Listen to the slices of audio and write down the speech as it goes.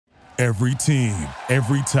Every team,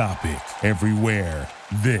 every topic, everywhere.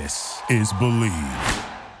 This is Believe.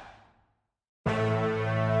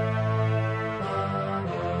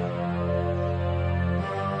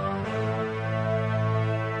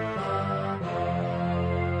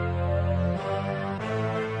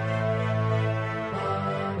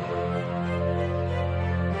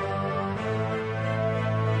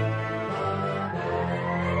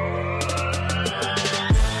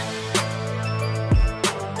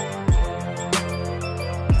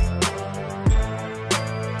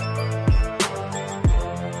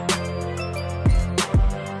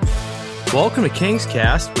 Welcome to Kings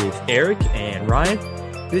Cast with Eric and Ryan.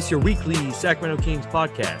 This is your weekly Sacramento Kings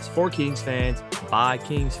podcast for Kings fans by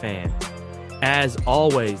Kings fans. As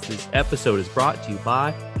always, this episode is brought to you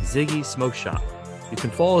by Ziggy Smoke Shop. You can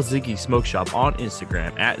follow Ziggy Smoke Shop on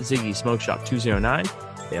Instagram at Ziggy Smoke Shop 209.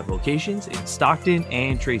 They have locations in Stockton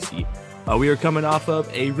and Tracy. We are coming off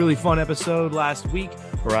of a really fun episode last week.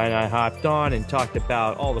 Ryan and I hopped on and talked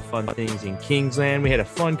about all the fun things in Kingsland. We had a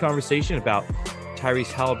fun conversation about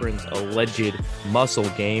Tyrese Halliburton's alleged muscle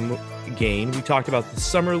gain. We talked about the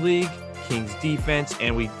Summer League, Kings defense,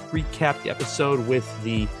 and we recapped the episode with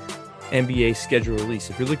the NBA schedule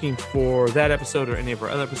release. If you're looking for that episode or any of our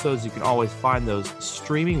other episodes, you can always find those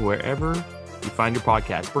streaming wherever you find your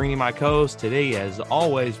podcast. Bringing my co-host today, as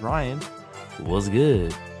always, Ryan. What's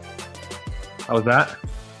good? How was that?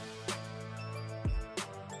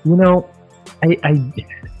 You know,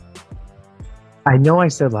 I know I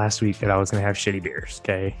said last week that I was going to have shitty beers,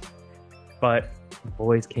 okay? But the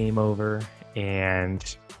boys came over and,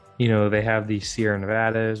 you know, they have these Sierra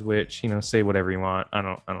Nevadas, which, you know, say whatever you want. I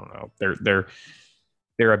don't know.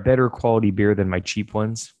 They're a better quality beer than my cheap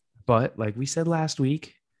ones. But like we said last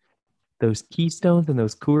week, those Keystones and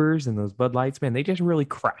those Coors and those Bud Lights, man, they just really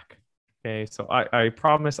crack. Okay, so I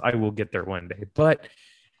promise I will get there one day. But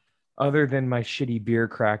other than my shitty beer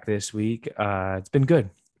crack this week, it's been good.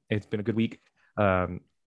 It's been a good week. I'm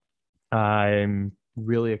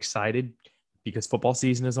really excited because football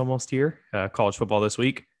season is almost here. College football this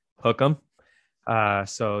week, hook 'em.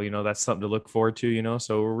 So, you know, that's something to look forward to, you know,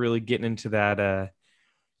 so we're really getting into that,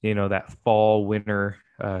 you know, that fall, winter,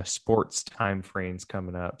 sports time frames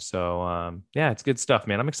coming up. So, yeah, it's good stuff,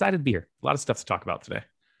 man. I'm excited to be here. A lot of stuff to talk about today.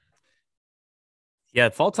 Yeah,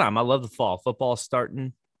 fall time. I love the fall. Football's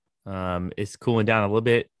starting. It's cooling down a little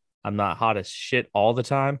bit. I'm not hot as shit all the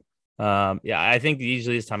time. Yeah, I think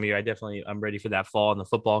usually this time of year, I'm ready for that fall and the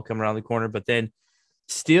football coming around the corner. But then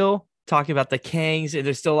still talking about the Kings, and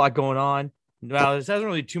there's still a lot going on. Well, there hasn't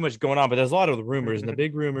really too much going on, but there's a lot of the rumors. And the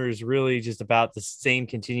big rumor is really just about the same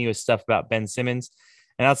continuous stuff about Ben Simmons.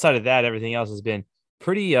 And outside of that, everything else has been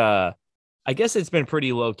pretty, I guess it's been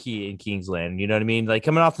pretty low key in Kingsland. You know what I mean? Like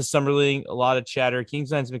coming off the Summer League, a lot of chatter.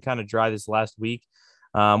 Kingsland's been kind of dry this last week.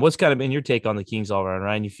 What's kind of been your take on the Kings all around,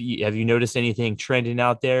 Ryan? Have you noticed anything trending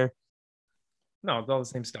out there? No, it's all the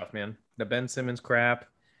same stuff, man. The Ben Simmons crap.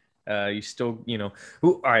 You still, you know.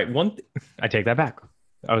 All right, I take that back.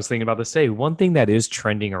 I was thinking about this today. One thing that is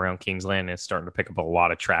trending around Kingsland and is starting to pick up a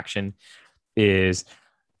lot of traction is,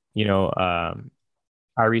 you know,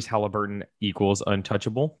 Tyrese Halliburton equals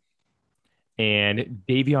untouchable. And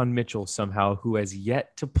Davion Mitchell somehow, who has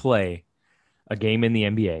yet to play a game in the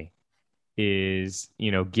NBA, is,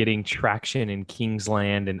 you know, getting traction in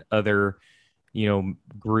Kingsland and other, you know,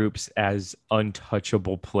 groups as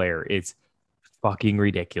untouchable player. It's fucking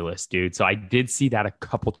ridiculous, dude. So I did see that a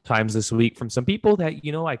couple times this week from some people that,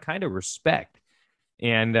 you know, I kind of respect.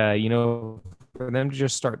 And, you know, for them to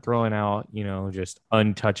just start throwing out, you know, just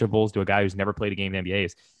untouchables to a guy who's never played a game in the NBA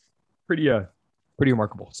is pretty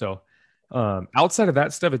remarkable. So outside of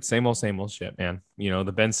that stuff, it's same old shit, man. You know,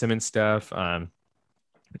 the Ben Simmons stuff,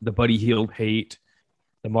 the Buddy Hield hate,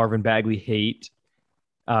 the Marvin Bagley hate.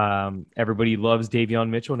 Everybody loves Davion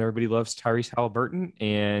Mitchell and everybody loves Tyrese Halliburton.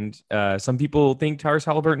 And some people think Tyrese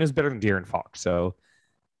Halliburton is better than De'Aaron Fox. So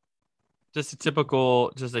just a typical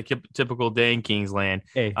day in Kingsland.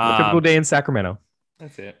 Hey, a typical day in Sacramento.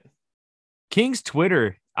 That's it. Kings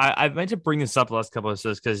Twitter. I meant to bring this up the last couple of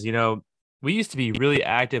episodes because, you know, we used to be really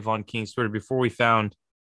active on Kings Twitter before we founded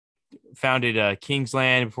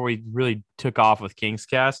Kingsland, before we really took off with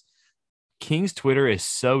Kingscast. Kings Twitter is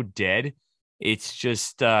so dead. It's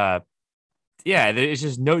just, it's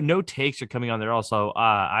just no takes are coming on there. Also,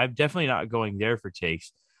 I'm definitely not going there for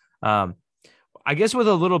takes. I guess with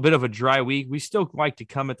a little bit of a dry week, we still like to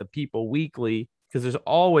come at the people weekly because there's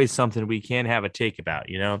always something we can have a take about,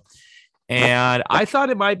 you know? And I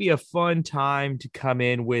thought it might be a fun time to come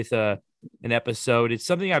in with an episode. It's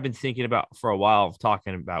something I've been thinking about for a while of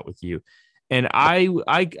talking about with you. And I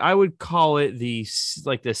would call it the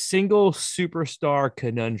single superstar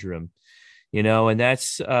conundrum, and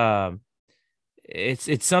that's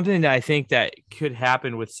it's something that I think that could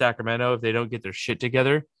happen with Sacramento if they don't get their shit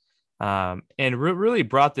together. And really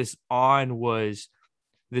brought this on was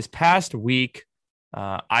this past week.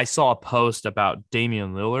 I saw a post about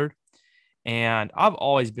Damian Lillard, and I've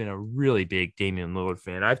always been a really big Damian Lillard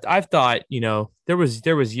fan. I've thought, there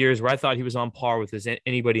was years where I thought he was on par with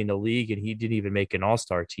anybody in the league, and he didn't even make an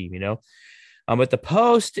all-star team, But the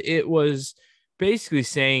post, it was basically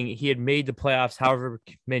saying he had made the playoffs however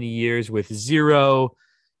many years with zero,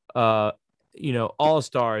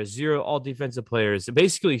 all-stars, zero all defensive players. So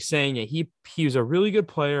basically saying that he was a really good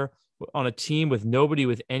player on a team with nobody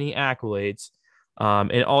with any accolades.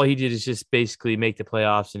 And all he did is just basically make the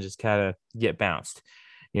playoffs and just kind of get bounced,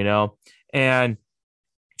 And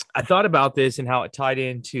I thought about this and how it tied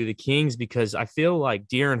into the Kings, because I feel like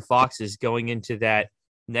De'Aaron Fox is going into that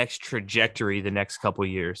next trajectory the next couple of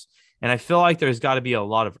years. And I feel like there's got to be a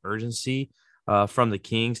lot of urgency from the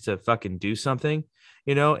Kings to fucking do something,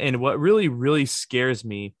 And what really, really scares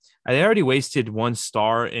me, they already wasted one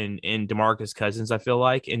star in DeMarcus Cousins, I feel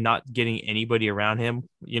like, and not getting anybody around him,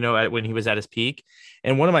 when he was at his peak.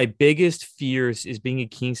 And one of my biggest fears is being a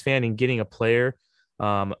Kings fan and getting a player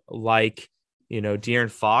like, De'Aaron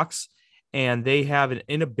Fox, and they have an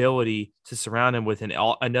inability to surround him with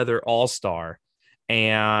another all-star.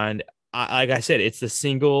 And like I said, it's the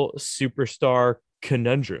single superstar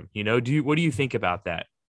conundrum. What do you think about that?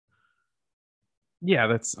 Yeah,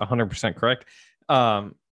 that's 100% correct.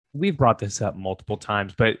 We've brought this up multiple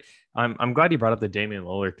times, but I'm glad you brought up the Damian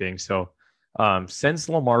Lillard thing. So since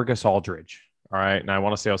LaMarcus Aldridge, all right, and I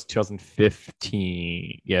want to say it was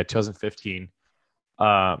 2015. Yeah, 2015.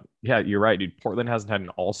 Yeah, you're right, dude. Portland hasn't had an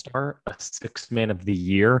all-star, a sixth man of the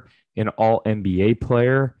year, an all-NBA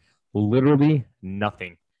player, literally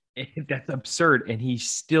nothing. That's absurd. And he's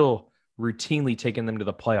still routinely taking them to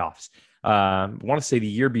the playoffs. I want to say the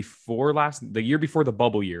year before the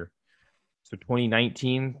bubble year. So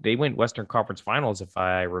 2019, they went Western Conference Finals, if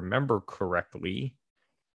I remember correctly.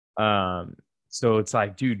 So it's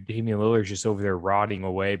like, dude, Damian Lillard's just over there rotting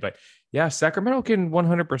away. But yeah, Sacramento can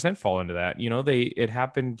 100% fall into that. It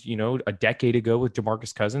happened, a decade ago with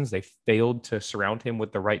DeMarcus Cousins. They failed to surround him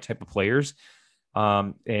with the right type of players.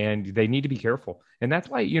 And they need to be careful. And that's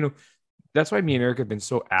why, that's why me and Eric have been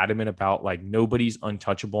so adamant about like nobody's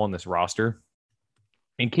untouchable on this roster.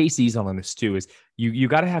 And KC's on this too, is you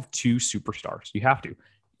got to have two superstars. You have to.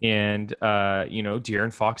 And,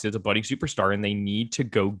 De'Aaron Fox is a budding superstar, and they need to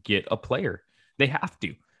go get a player. They have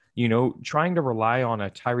to. Trying to rely on a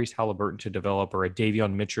Tyrese Halliburton to develop or a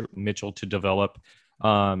Davion Mitchell to develop,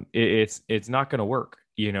 it's not going to work.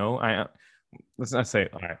 Let's not say,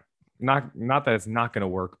 all right, not that it's not going to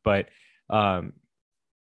work, but,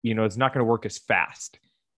 it's not going to work as fast.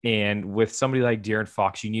 And with somebody like De'Aaron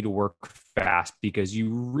Fox, you need to work fast because you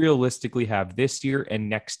realistically have this year and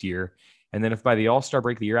next year. And then if by the All-Star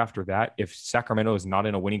break the year after that, if Sacramento is not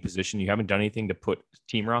in a winning position, you haven't done anything to put a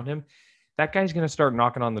team around him, that guy's going to start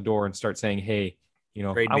knocking on the door and start saying, hey,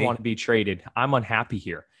 I want to be traded. I'm unhappy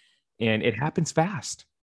here. And it happens fast.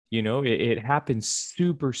 It happens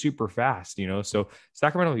super, super fast, So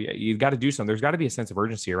Sacramento, you've got to do something. There's got to be a sense of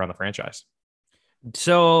urgency around the franchise.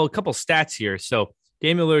 So a couple stats here. So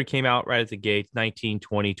Damian Lillard came out right at the gate, 19,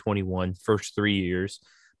 20, 21, first 3 years.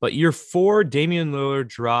 But year 4, Damian Lillard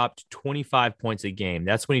dropped 25 points a game.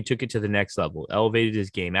 That's when he took it to the next level, elevated his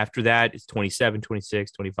game. After that, it's 27,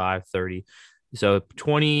 26, 25, 30. So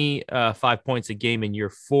 25 points a game in year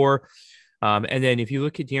 4. And then if you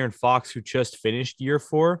look at De'Aaron Fox, who just finished year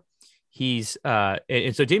 4, he's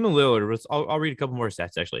and so Damian Lillard, I'll read a couple more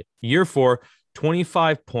stats actually. Year 4,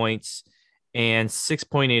 25 points and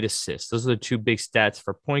 6.8 assists. Those are the two big stats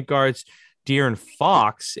for point guards. De'Aaron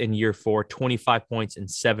Fox in year 4, 25 points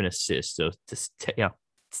and 7 assists. So,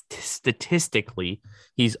 statistically,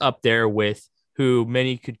 he's up there with who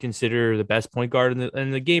many could consider the best point guard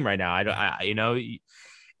in the game right now. And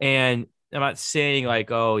I'm not saying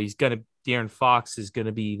like, oh, De'Aaron Fox is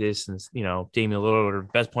gonna be this, and Damian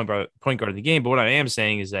Lillard, best point guard in the game. But what I am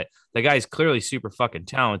saying is that the guy is clearly super fucking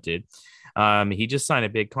talented. He just signed a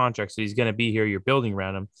big contract, so he's gonna be here. You're building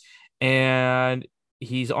around him, and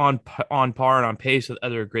he's on par and on pace with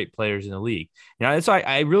other great players in the league. That's why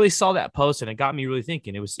I really saw that post, and it got me really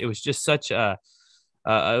thinking. It was just such a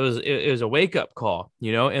it was a wake up call,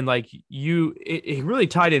 and like it really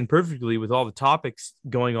tied in perfectly with all the topics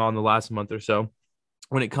going on the last month or so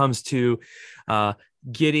when it comes to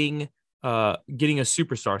getting a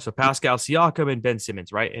superstar. So Pascal Siakam and Ben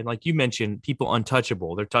Simmons, right? And like you mentioned, people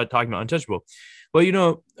untouchable. They're talking about untouchable. Well,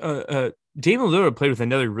 Damian Lillard played with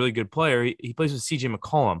another really good player. He plays with CJ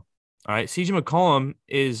McCollum. All right. CJ McCollum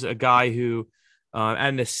is a guy who,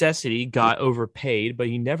 at necessity, got overpaid, but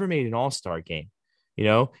he never made an all-star game.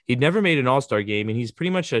 He'd never made an all-star game, and he's pretty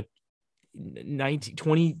much a 19,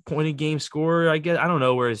 20 point a game scorer, I guess. I don't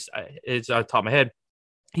know where it's off the top of my head.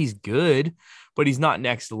 He's good, but he's not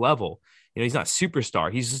next level. He's not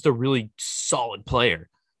superstar. He's just a really solid player.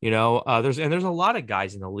 There's a lot of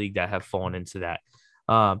guys in the league that have fallen into that.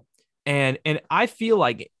 And I feel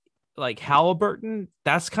like Halliburton,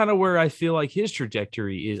 that's kind of where I feel like his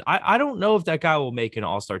trajectory is. I don't know if that guy will make an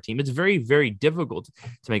all-star team. It's very, very difficult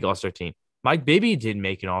to make an all-star team. Mike Bibby didn't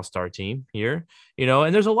make an all-star team here,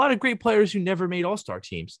 and there's a lot of great players who never made all-star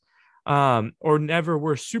teams, or never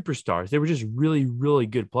were superstars. They were just really, really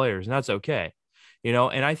good players, and that's okay.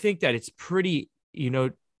 And I think that it's pretty,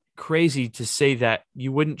 crazy to say that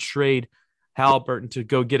you wouldn't trade Halliburton to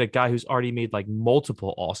go get a guy who's already made like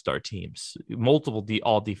multiple all-star teams, multiple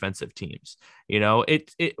all defensive teams.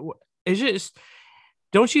 It's just,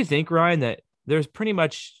 don't you think, Ryan, that there's pretty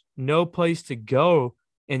much no place to go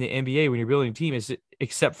in the NBA when you're building a team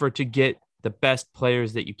except for to get the best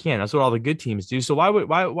players that you can? That's what all the good teams do. So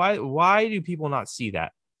why do people not see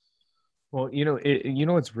that? Well,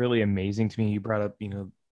 it's really amazing to me. You brought up,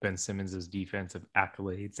 Ben Simmons' defensive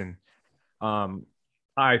accolades, and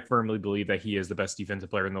I firmly believe that he is the best defensive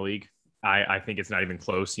player in the league. I think it's not even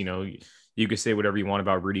close. You could say whatever you want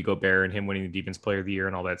about Rudy Gobert and him winning the Defense Player of the Year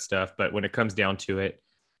and all that stuff, but when it comes down to it,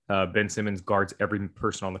 Ben Simmons guards every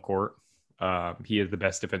person on the court. He is the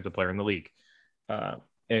best defensive player in the league.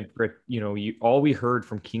 And all we heard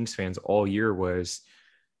from Kings fans all year was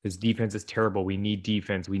his defense is terrible. We need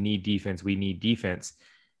defense. We need defense. We need defense.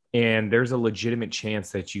 And there's a legitimate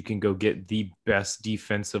chance that you can go get the best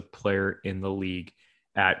defensive player in the league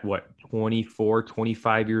at 24,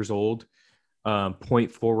 25 years old,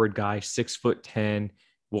 point forward guy, 6'10",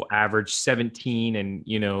 will average 17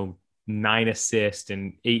 and, 9 assists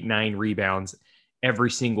and 8-9 rebounds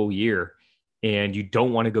every single year. And you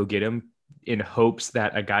don't want to go get him in hopes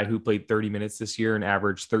that a guy who played 30 minutes this year and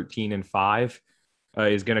averaged 13 and 5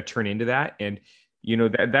 is going to turn into that. And,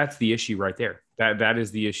 that's the issue right there. That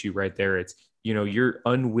is the issue right there. It's, you're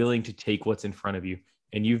unwilling to take what's in front of you.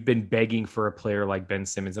 And you've been begging for a player like Ben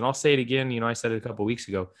Simmons. And I'll say it again, I said it a couple of weeks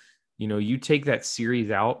ago, you take that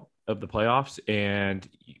series out of the playoffs and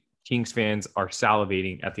Kings fans are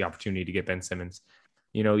salivating at the opportunity to get Ben Simmons.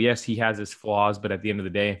 Yes, he has his flaws, but at the end of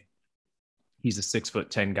the day, he's a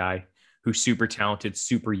 6'10" guy who's super talented,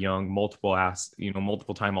 super young, multiple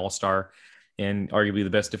time All-Star, and arguably the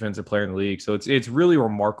best defensive player in the league. So it's really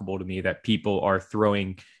remarkable to me that people are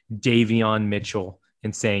throwing Davion Mitchell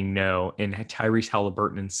and saying no, and Tyrese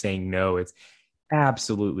Halliburton and saying no. It's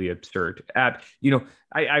absolutely absurd.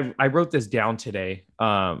 I wrote this down today.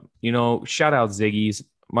 Shout out Ziggy's,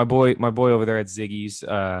 my boy over there at Ziggy's.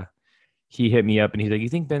 He hit me up and he's like, "You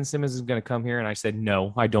think Ben Simmons is going to come here?" And I said,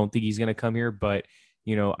 "No, I don't think he's going to come here." But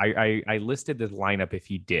I listed the lineup if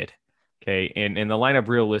he did. Okay, and the lineup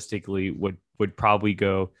realistically would probably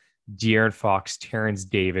go De'Aaron Fox, Terrence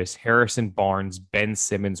Davis, Harrison Barnes, Ben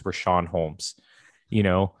Simmons, Rashawn Holmes.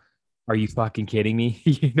 Are you fucking kidding me?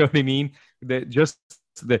 You know what I mean?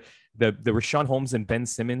 The Rashawn Holmes and Ben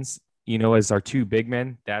Simmons, as our two big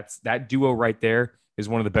men, that duo right there is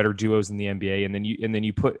one of the better duos in the NBA. And then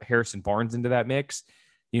you put Harrison Barnes into that mix.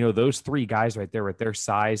 Those three guys right there with their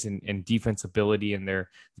size and defense ability and their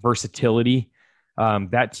versatility,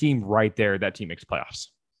 that team right there, that team makes playoffs.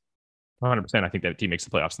 100%. I think that team makes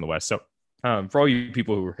the playoffs in the West. So for all you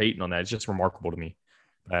people who are hating on that, it's just remarkable to me.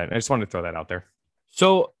 I just wanted to throw that out there.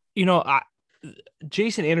 So,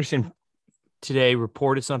 Jason Anderson today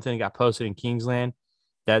reported something that got posted in Kingsland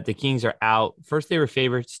that the Kings are out. First, they were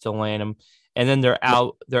favorites to land them, and then they're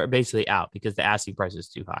out. They're basically out because the asking price is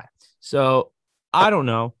too high. So I don't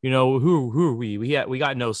know. Who are we? We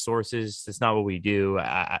got no sources. That's not what we do.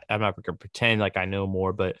 I'm not going to pretend like I know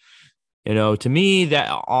more, but to me, that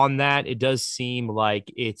on that, it does seem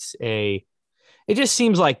like it just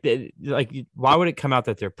seems like why would it come out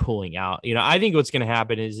that they're pulling out? I think what's going to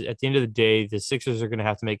happen is at the end of the day, the Sixers are going to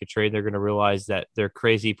have to make a trade. They're going to realize that their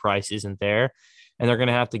crazy price isn't there, and they're going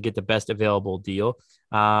to have to get the best available deal.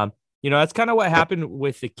 That's kind of what happened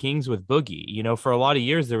with the Kings with Boogie. For a lot of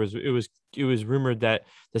years, it was rumored that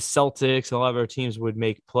the Celtics and a lot of other teams would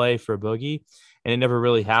make play for Boogie, and it never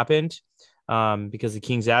really happened. Because the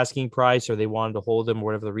Kings asking price, or they wanted to hold him, or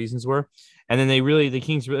whatever the reasons were. And then the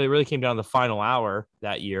Kings really came down to the final hour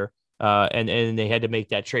that year and they had to make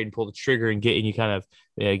that trade and pull the trigger and you kind of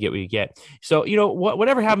get what you get. So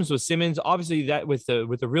whatever happens with Simmons, obviously that with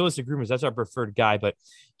the realistic rumors, that's our preferred guy, but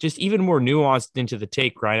just even more nuanced into the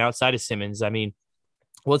take, Ryan, outside of Simmons. I mean,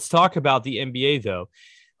 let's talk about the NBA though.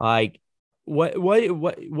 Like,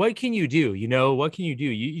 what can you do? What can you do?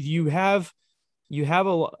 You have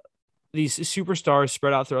these superstars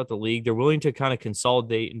spread out throughout the league. They're willing to kind of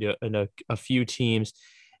consolidate into a few teams,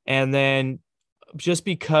 and then just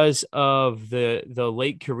because of the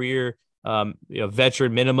late career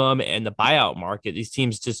veteran minimum and the buyout market, these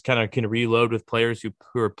teams just kind of can reload with players who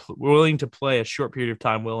are willing to play a short period of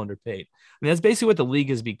time, well underpaid. I mean, that's basically what the league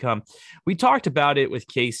has become. We talked about it with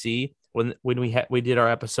KC when we did our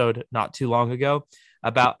episode not too long ago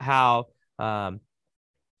about how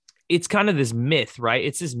it's kind of this myth, right?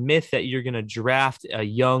 It's this myth that you're going to draft a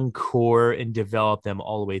young core and develop them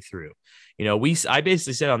all the way through. I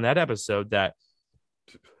basically said on that episode that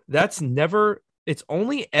it's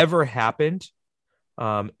only ever happened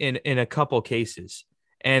in a couple cases.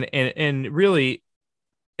 And really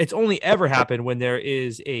it's only ever happened when there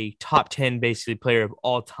is a top 10 basically player of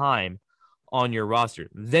all time on your roster.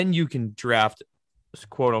 Then you can draft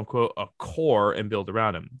quote unquote a core and build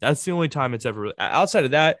around him. That's the only time it's ever outside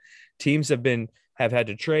of that. Teams have had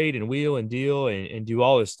to trade and wheel and deal and do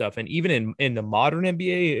all this stuff. And even in the modern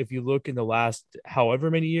NBA, if you look in the last however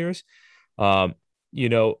many years,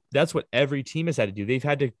 that's what every team has had to do. They've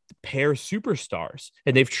had to pair superstars,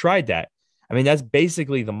 and they've tried that. I mean, that's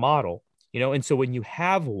basically the model, and so when you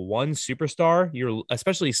have one superstar,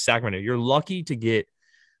 especially Sacramento, you're lucky to get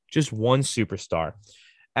just one superstar.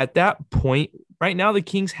 At that point, right now, the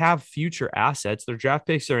Kings have future assets. Their draft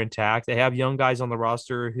picks are intact. They have young guys on the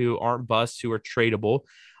roster who aren't busts, who are tradable.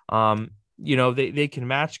 They can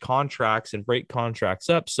match contracts and break contracts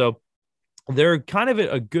up. So they're kind of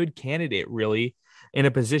a good candidate, really, in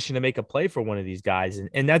a position to make a play for one of these guys.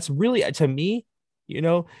 And that's really, to me,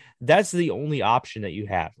 that's the only option that you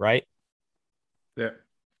have, right? Yeah,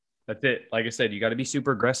 that's it. Like I said, you got to be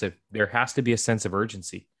super aggressive. There has to be a sense of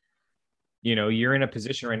urgency. You're in a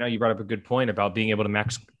position right now. You brought up a good point about being able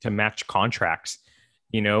to match contracts,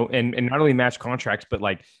 and not only match contracts, but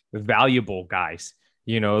like valuable guys,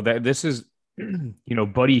 that this is,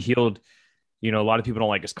 Buddy Hield, a lot of people don't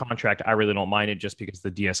like his contract. I really don't mind it just because of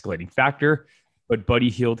the de-escalating factor, but Buddy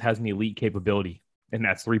Hield has an elite capability, and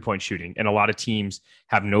that's 3-point shooting. And a lot of teams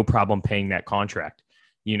have no problem paying that contract,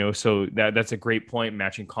 so that's a great point,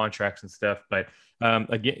 matching contracts and stuff. But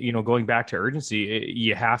again, going back to urgency,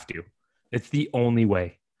 you have to. It's the only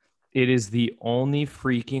way. It is the only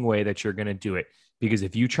freaking way that you're going to do it. Because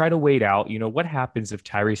if you try to wait out, what happens if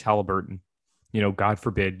Tyrese Halliburton, God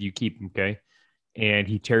forbid you keep him, okay, and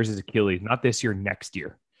he tears his Achilles, not this year, next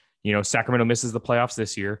year. Sacramento misses the playoffs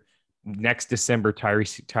this year. Next December,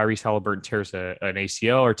 Tyrese Halliburton tears an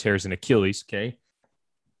ACL or tears an Achilles, okay?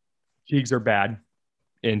 Jigs are bad.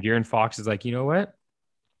 And De'Aaron Fox is like, you know what?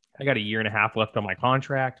 I got a year and a half left on my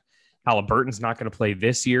contract. Halliburton's not going to play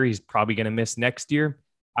this year. He's probably going to miss next year.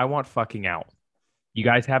 I want fucking out. You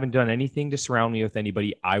guys haven't done anything to surround me with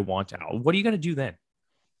anybody. I want out. What are you going to do then?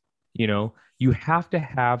 You have to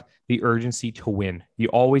have the urgency to win. You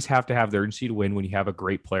always have to have the urgency to win when you have a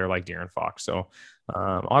great player like De'Aaron Fox. So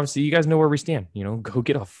obviously you guys know where we stand. Go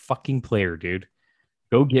get a fucking player, dude.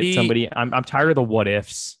 Go get somebody. I'm tired of the what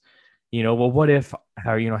ifs. What if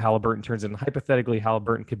Halliburton turns in? Hypothetically,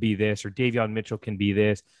 Halliburton could be this, or Davion Mitchell can be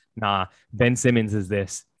this. Nah, Ben Simmons is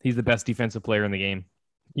this. He's the best defensive player in the game.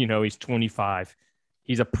 He's 25.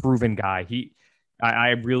 He's a proven guy. I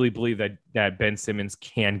really believe that Ben Simmons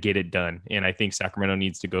can get it done, and I think Sacramento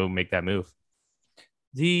needs to go make that move.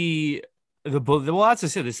 Well, that's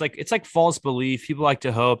just it. It's like false belief. People like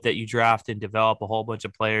to hope that you draft and develop a whole bunch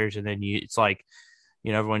of players, and then it's like,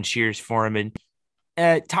 everyone cheers for him.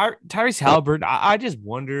 And Tyrese Halliburton, I just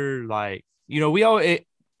wonder,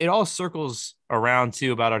 it all circles around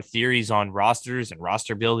too about our theories on rosters and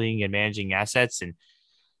roster building and managing assets and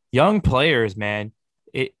young players, man.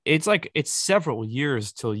 It's several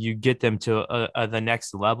years till you get them to the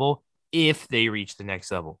next level, if they reach the next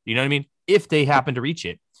level. You know what I mean? If they happen to reach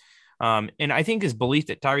it. And I think his belief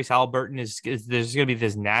that Tyrese Halliburton is there's going to be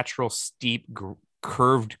this natural steep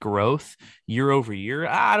curved growth year over year.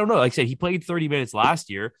 I don't know. Like I said, he played 30 minutes last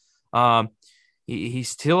year. He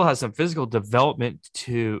still has some physical development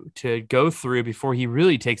to go through before he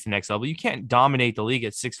really takes the next level. You can't dominate the league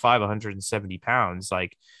at 6'5", 170 pounds.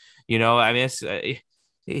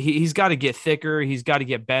 He's got to get thicker. He's got to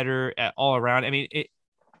get better at all around. I mean,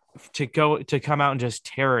 to come out and just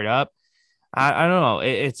tear it up. I don't know.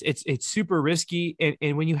 It's super risky.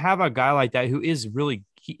 And when you have a guy like that, he is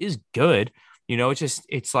good,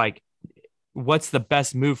 it's like what's the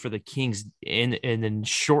best move for the Kings in the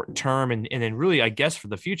short term and then really I guess for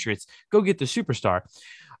the future, it's go get the superstar.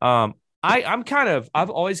 I've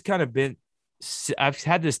always kind of been, I've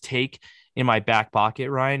had this take in my back pocket,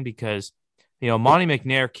 Ryan, because Monty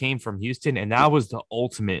McNair came from Houston, and that was the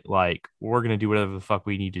ultimate, like, we're gonna do whatever the fuck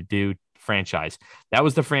we need to do franchise. That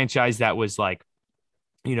was the franchise that was like,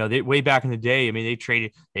 they way back in the day. I mean,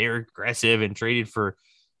 they were aggressive and traded for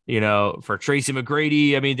Tracy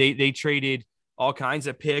McGrady. I mean, they traded all kinds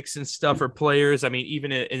of picks and stuff for players. I mean,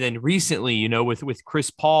 even and then recently, with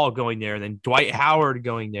Chris Paul going there, and then Dwight Howard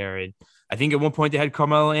going there, and I think at one point they had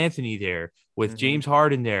Carmelo Anthony there with James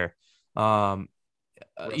Harden there. Russell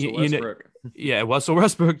Westbrook. Yeah, Russell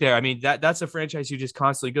Westbrook there. I mean, that's a franchise who just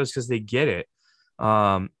constantly goes because they get it.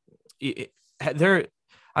 I'm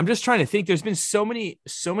just trying to think. There's been so many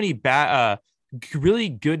bad, really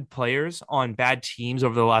good players on bad teams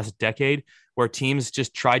over the last decade, where teams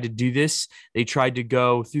just tried to do this. They tried to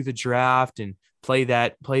go through the draft and play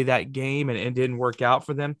that game, and it didn't work out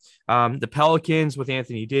for them. The Pelicans with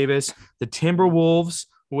Anthony Davis, the Timberwolves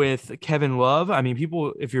with Kevin Love. I mean,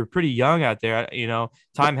 people, if you're pretty young out there,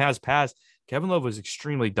 time has passed. Kevin Love was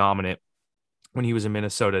extremely dominant when he was in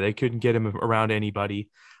Minnesota. They couldn't get him around anybody.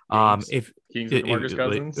 If you look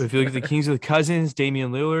at the Kings of the Cousins,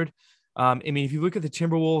 Damian Lillard. I mean, if you look at the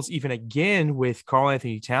Timberwolves, even again with Karl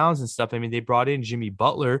Anthony Towns and stuff, I mean, they brought in Jimmy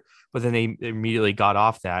Butler, but then they immediately got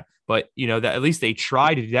off that. But that at least they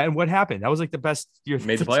tried to do that. And what happened? That was like the best year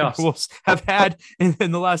the Timberwolves have had in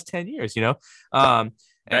the last 10 years. That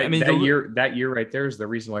year right there is the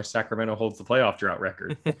reason why Sacramento holds the playoff drought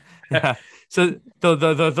record. Yeah. So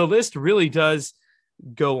the list really does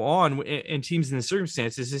go on in teams in the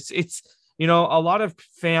circumstances. It's a lot of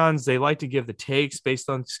fans, they like to give the takes based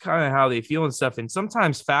on just kind of how they feel and stuff. And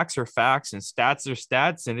sometimes facts are facts and stats are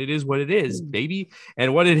stats, and it is what it is, baby.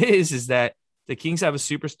 And what it is that the Kings have a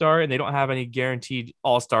superstar, and they don't have any guaranteed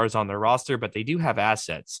all-stars on their roster, but they do have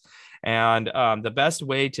assets. And the best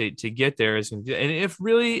way to get there is, and if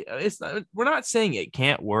really we're not saying it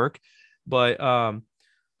can't work, but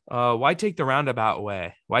why take the roundabout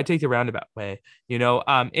way?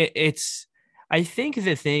 It's I think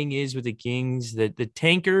the thing is with the Kings that the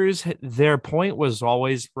tankers, their point was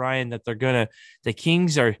always, Ryan, that the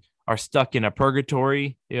Kings are stuck in a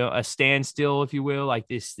purgatory, a standstill, if you will, like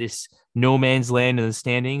this no man's land in the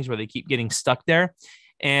standings where they keep getting stuck there.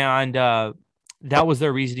 And that was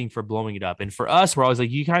their reasoning for blowing it up. And for us, we're always like,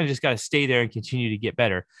 you kind of just got to stay there and continue to get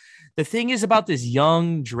better. The thing is about this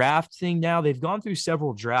young draft thing now, they've gone through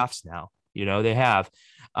several drafts now. They have.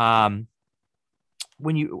 I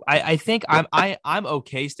think I'm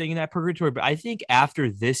okay staying in that purgatory, but I think after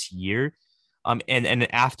this year, and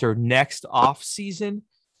after next off season,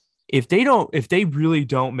 if they really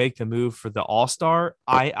don't make the move for the All-Star,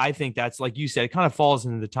 I think that's, like you said, it kind of falls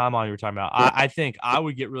into the timeline you were talking about. I think I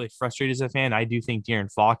would get really frustrated as a fan. I do think De'Aaron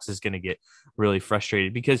Fox is going to get really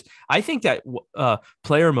frustrated because I think that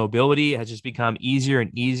player mobility has just become easier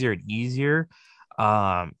and easier and easier.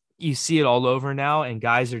 You see it all over now, and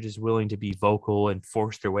guys are just willing to be vocal and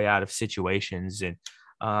force their way out of situations. And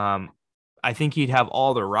I think he'd have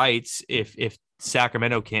all the rights if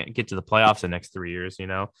Sacramento can't get to the playoffs the next 3 years.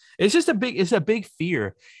 It's just a big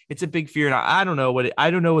fear. It's a big fear. And I don't know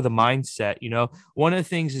the mindset, one of the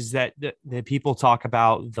things is that people talk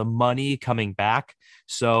about the money coming back.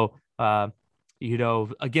 So,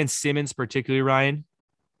 against Simmons, particularly Ryan,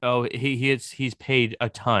 he's paid a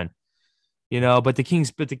ton, but the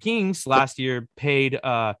Kings last year paid,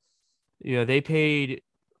 they paid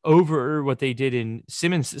over what they did in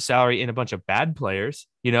Simmons' salary and a bunch of bad players.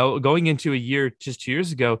 Going into a year just 2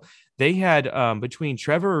 years ago, they had between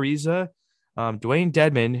Trevor Ariza, Dwayne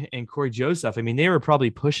Dedmon, and Corey Joseph. I mean, they were probably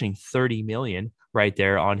pushing $30 million right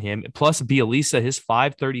there on him, plus Bielisa, his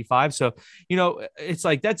 $535. So, it's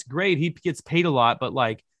like, that's great. He gets paid a lot, but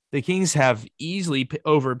like the Kings have easily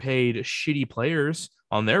overpaid shitty players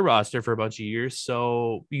on their roster for a bunch of years.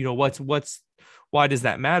 So, why does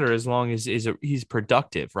that matter as long as he's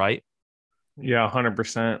productive, right? Yeah,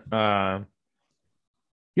 100%.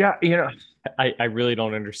 Yeah, I really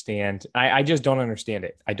don't understand. I just don't understand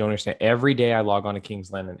it. I don't understand. Every day I log on to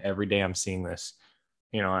Kingsland, and every day I'm seeing this.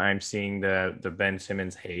 I'm seeing the Ben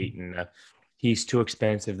Simmons hate, and he's too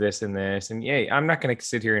expensive, this and this. And yeah, I'm not going to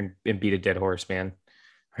sit here and beat a dead horse, man.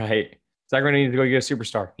 Right? Sacramento needs to go get a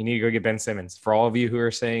superstar. You need to go get Ben Simmons. For all of you who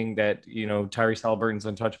are saying that, Tyrese Halliburton's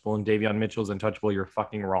untouchable and Davion Mitchell's untouchable, you're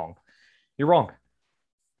fucking wrong. You're wrong.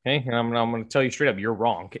 Okay? And I'm going to tell you straight up, you're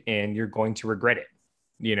wrong, and you're going to regret it,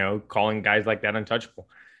 calling guys like that untouchable.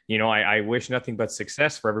 I wish nothing but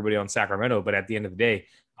success for everybody on Sacramento, but at the end of the day,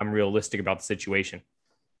 I'm realistic about the situation.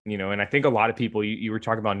 And I think a lot of people, you were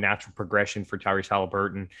talking about natural progression for Tyrese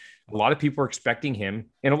Halliburton. A lot of people are expecting him,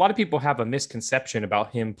 and a lot of people have a misconception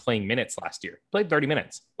about him playing minutes last year. Played 30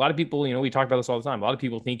 minutes. A lot of people, we talk about this all the time. A lot of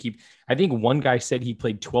people think I think one guy said he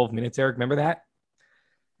played 12 minutes, Eric. Remember that?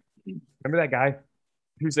 Remember that guy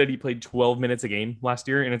who said he played 12 minutes a game last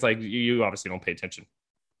year? And it's like, you obviously don't pay attention.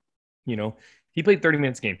 He played 30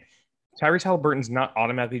 minutes a game. Tyrese Halliburton's not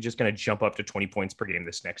automatically just going to jump up to 20 points per game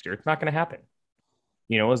this next year. It's not going to happen.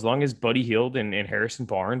 As long as Buddy Hield and Harrison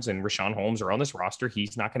Barnes and Rashawn Holmes are on this roster,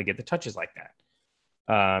 he's not going to get the touches like that.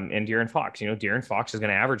 And De'Aaron Fox, De'Aaron Fox is going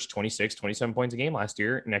to average 26, 27 points a game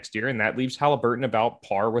next year. And that leaves Halliburton about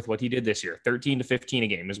par with what he did this year. 13 to 15 a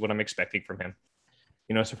game is what I'm expecting from him.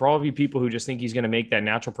 So for all of you people who just think he's going to make that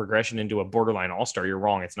natural progression into a borderline all-star, you're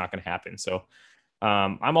wrong. It's not going to happen. So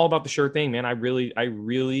I'm all about the sure thing, man. I really,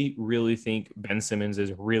 really think Ben Simmons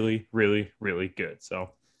is really, really, really good. So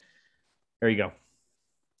there you go.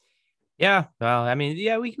 Yeah, well, I mean,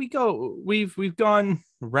 yeah, we've gone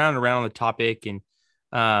round and around on the topic, and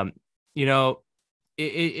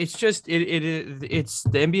it's just it's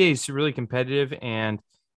the NBA is really competitive, and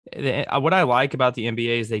what I like about the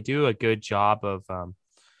NBA is they do a good job of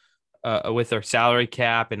with their salary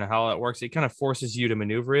cap and how that works. It kind of forces you to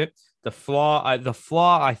maneuver it. The flaw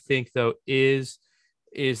I think though is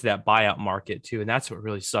that buyout market too, and that's what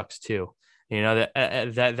really sucks too.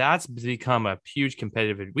 That's become a huge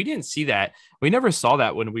competitive. We didn't see that. We never saw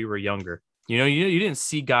that when we were younger. You didn't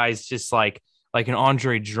see guys just like an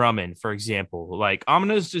Andre Drummond, for example. Like, I'm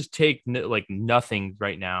gonna just take like nothing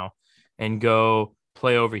right now and go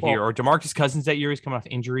play over here. Or DeMarcus Cousins that year, he's coming off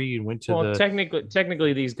injury and went to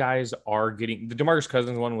technically these guys are getting, the DeMarcus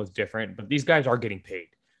Cousins one was different, but these guys are getting paid.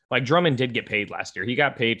 Like, Drummond did get paid last year. He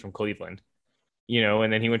got paid from Cleveland.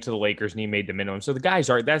 And then he went to the Lakers and he made the minimum. So the guys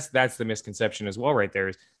are, that's the misconception as well right there,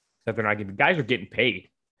 is that they're not getting, guys are getting paid,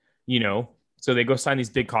 so they go sign these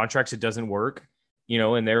big contracts. It doesn't work,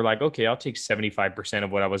 and they're like, okay, I'll take 75%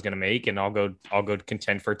 of what I was going to make, and I'll go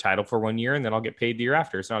contend for a title for 1 year, and then I'll get paid the year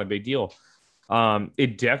after. It's not a big deal.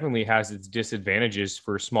 It definitely has its disadvantages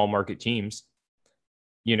for small market teams,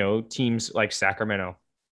 teams like Sacramento,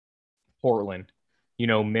 Portland,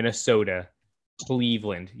 Minnesota,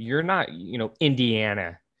 Cleveland. You're not,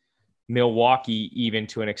 Indiana, Milwaukee, even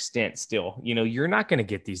to an extent still, you're not going to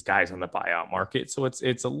get these guys on the buyout market. So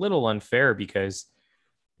it's a little unfair because,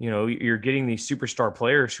 you're getting these superstar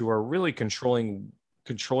players who are really controlling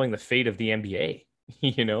the fate of the NBA.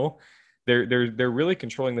 They're really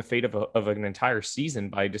controlling the fate of an entire season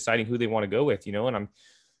by deciding who they want to go with, and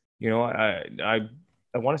I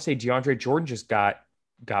want to say DeAndre Jordan just got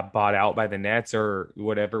bought out by the Nets or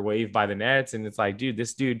whatever, waived by the Nets. And it's like, dude,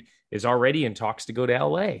 this dude is already in talks to go to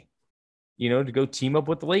LA, to go team up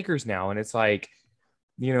with the Lakers now. And it's like,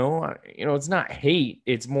 it's not hate.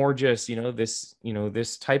 It's more just,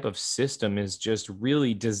 this type of system is just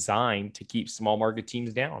really designed to keep small market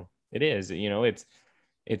teams down. It is,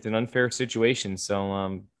 it's an unfair situation.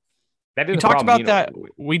 So, that is we talked about that.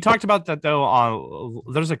 We talked about that though.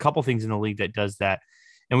 There's a couple things in the league that does that.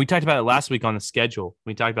 And we talked about it last week on the schedule.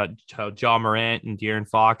 We talked about how Ja Morant and De'Aaron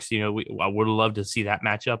Fox, I would have loved to see that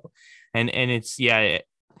matchup. And it's,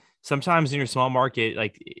 sometimes in your small market,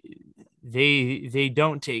 like they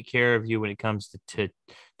don't take care of you when it comes to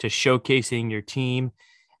showcasing your team.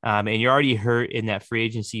 And you're already hurt in that free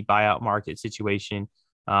agency buyout market situation.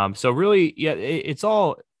 So really,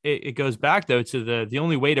 it goes back though to the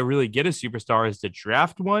only way to really get a superstar is to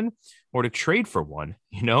draft one or to trade for one.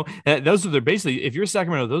 Those are basically, if you're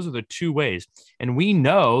Sacramento, those are the two ways. And we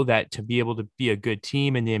know that to be able to be a good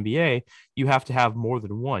team in the NBA, you have to have more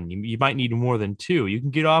than one. You might need more than two. You can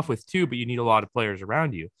get off with two, but you need a lot of players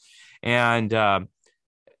around you. And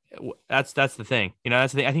that's the thing.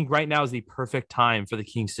 That's the thing. I think right now is the perfect time for the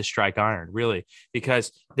Kings to strike iron, really,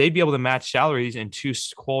 because they'd be able to match salaries and two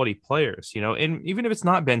quality players, and even if it's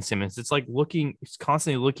not Ben Simmons, it's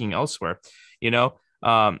constantly looking elsewhere,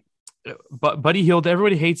 but Buddy Hield,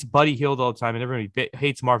 everybody hates Buddy Hield all the time, and everybody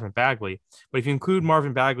hates Marvin Bagley. But if you include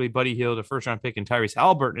Marvin Bagley, Buddy Hield, a first round pick, and Tyrese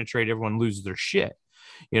Halliburton in a trade, everyone loses their shit,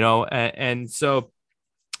 and so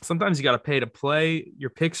sometimes you got to pay to play. Your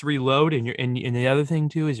picks reload, and the other thing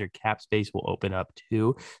too is your cap space will open up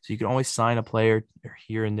too, so you can always sign a player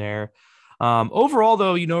here and there. Overall,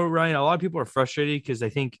 though, Ryan, a lot of people are frustrated because I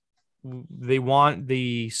think they want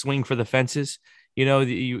the swing for the fences.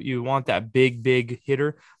 You want that big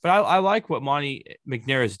hitter, but I like what Monty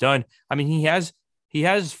McNair has done. I mean, he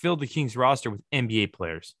has filled the Kings roster with NBA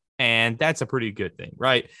players, and that's a pretty good thing,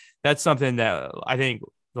 right? That's something that I think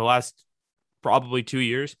the last probably 2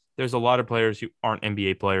 years, there's a lot of players who aren't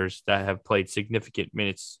NBA players that have played significant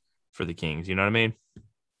minutes for the Kings. You know what I mean?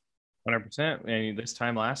 100%. And this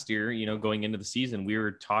time last year, going into the season, we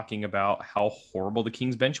were talking about how horrible the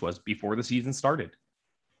Kings bench was before the season started.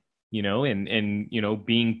 And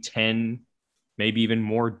being 10, maybe even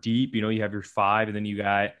more deep. You have your 5, and then you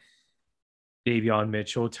got Davion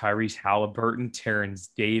Mitchell, Tyrese Halliburton, Terrence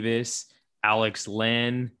Davis, Alex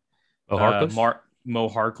Len, Mo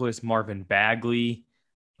Harkless, Marvin Bagley.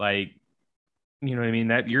 Like, you know what I mean?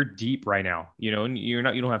 That you're deep right now, and you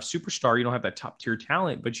don't have superstar, you don't have that top tier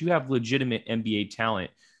talent, but you have legitimate NBA talent,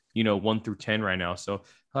 1 through 10 right now. So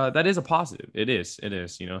that is a positive. It is,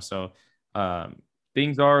 so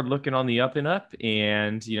things are looking on the up and up,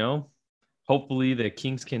 and, hopefully the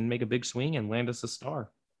Kings can make a big swing and land us a star.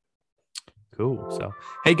 Cool. So,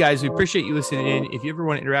 hey guys, we appreciate you listening in. If you ever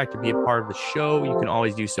want to interact or be a part of the show, you can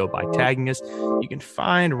always do so by tagging us. You can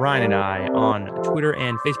find Ryan and I on Twitter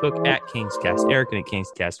and Facebook at Kingscast Eric and at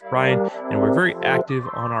Kingscast Ryan. And we're very active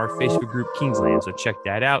on our Facebook group Kingsland, so check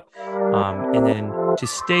that out. And then to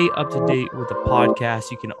stay up to date with the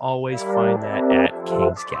podcast, you can always find that at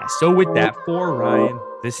Kingscast. So with that, for Ryan,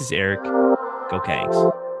 this is Eric. Go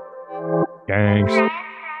Kangs. Kangs.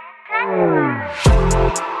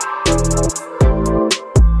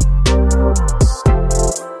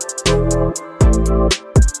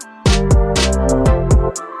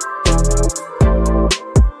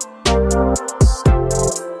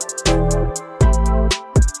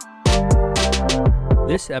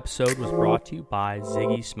 This episode was brought to you by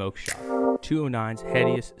Ziggy Smoke Shop, 209's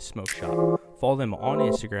headiest smoke shop. Follow them on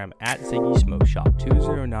Instagram at Ziggy Smoke Shop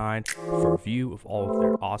 209 for a view of all of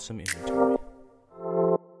their awesome inventory.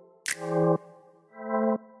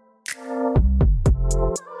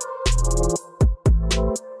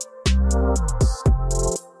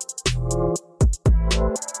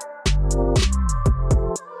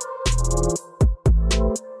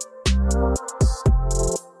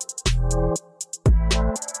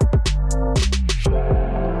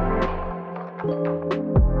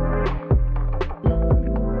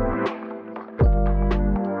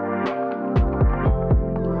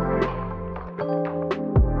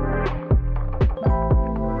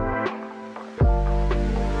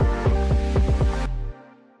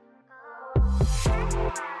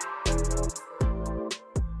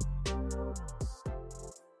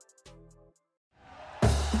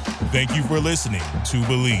 Thank you for listening to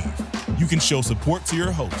Believe. You can show support to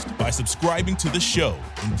your host by subscribing to the show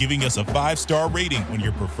and giving us a 5-star rating on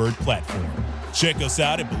your preferred platform. Check us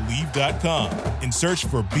out at Believe.com and search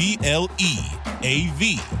for BLEAV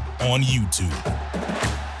on YouTube.